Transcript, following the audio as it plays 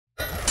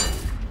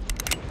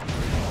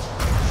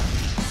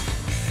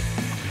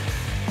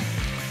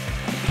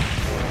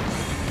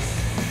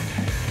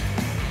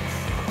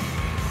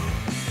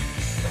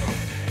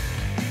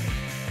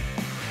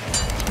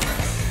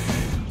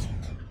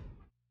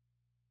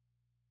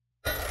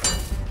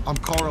I'm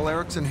Karl here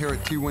at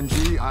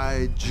T1G.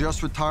 I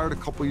just retired a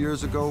couple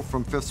years ago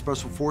from 5th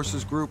Special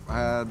Forces Group. I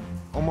had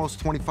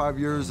almost 25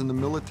 years in the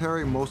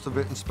military, most of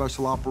it in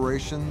special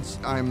operations.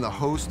 I am the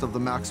host of the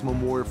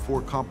Maximum Warrior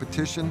 4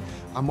 competition.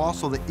 I'm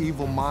also the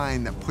evil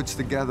mind that puts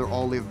together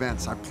all the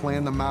events. I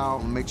plan them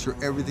out and make sure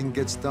everything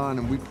gets done,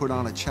 and we put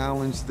on a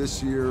challenge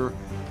this year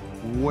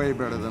way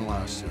better than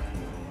last year.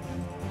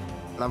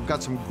 I've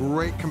got some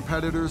great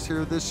competitors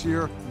here this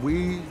year.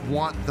 We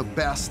want the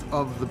best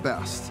of the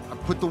best. I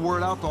put the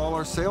word out to all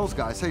our sales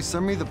guys. Hey,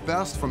 send me the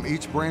best from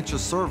each branch of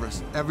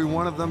service. Every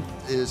one of them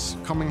is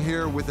coming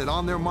here with it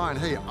on their mind.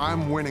 Hey,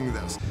 I'm winning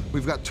this.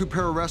 We've got 2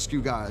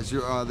 pararescue guys.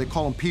 They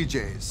call them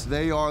PJs.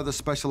 They are the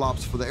special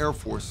ops for the Air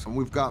Force. And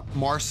we've got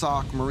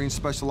MARSOC, Marine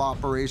Special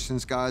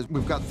Operations guys.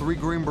 We've got 3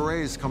 Green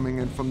Berets coming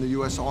in from the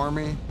U.S.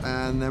 Army,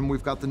 and then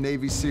we've got the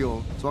Navy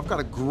SEAL. So I've got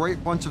a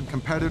great bunch of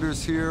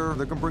competitors here.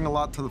 They're gonna bring a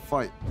lot to the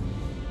fight.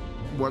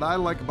 What I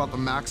like about the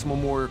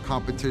Maximum Warrior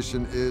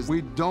competition is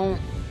we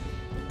don't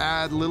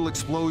add little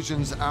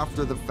explosions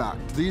after the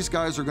fact. These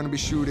guys are gonna be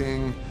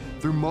shooting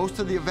through most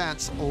of the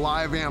events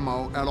live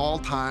ammo at all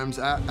times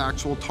at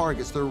actual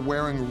targets. They're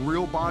wearing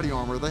real body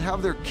armor. They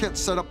have their kit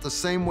set up the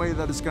same way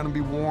that it's gonna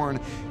be worn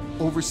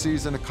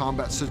overseas in a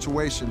combat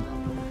situation.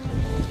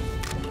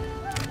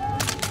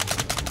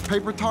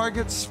 Paper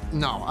targets?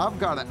 No, I've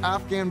got an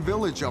Afghan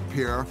village up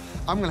here.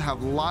 I'm gonna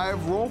have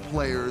live role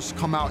players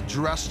come out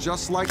dressed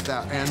just like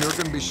that, and they're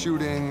gonna be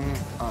shooting,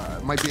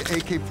 it might be an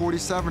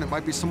AK-47, it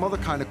might be some other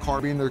kind of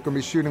carbine. They're gonna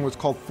be shooting what's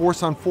called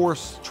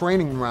force-on-force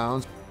training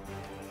rounds.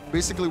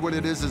 Basically what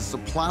it is a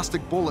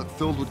plastic bullet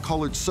filled with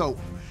colored soap,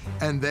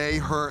 and they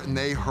hurt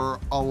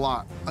a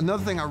lot.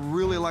 Another thing I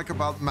really like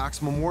about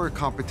Maximum Warrior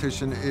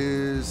competition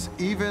is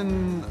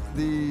even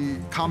the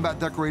combat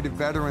decorated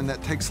veteran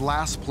that takes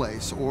last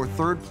place or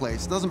 3rd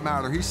place, doesn't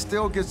matter, he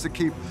still gets to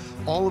keep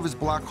all of his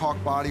Black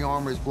Hawk body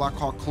armor, his Black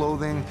Hawk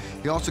clothing.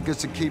 He also gets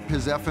to keep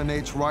his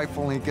FNH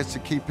rifle, and he gets to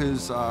keep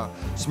his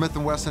Smith &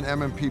 Wesson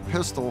M&P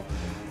pistol,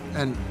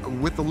 and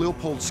with the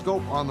Leopold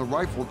scope on the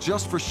rifle,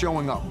 just for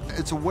showing up.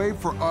 It's a way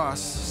for us,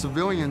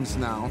 civilians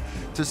now,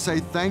 to say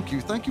thank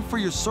you. Thank you for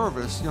your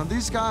service. You know,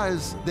 these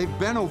guys, they've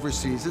been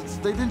overseas.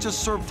 They didn't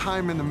just serve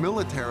time in the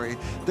military.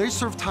 They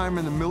served time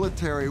in the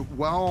military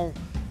while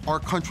our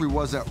country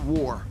was at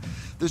war.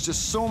 There's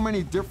just so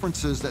many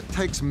differences that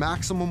takes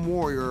Maximum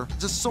Warrior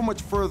just so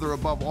much further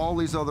above all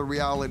these other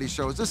reality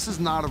shows. This is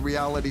not a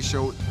reality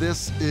show.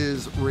 This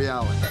is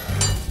reality.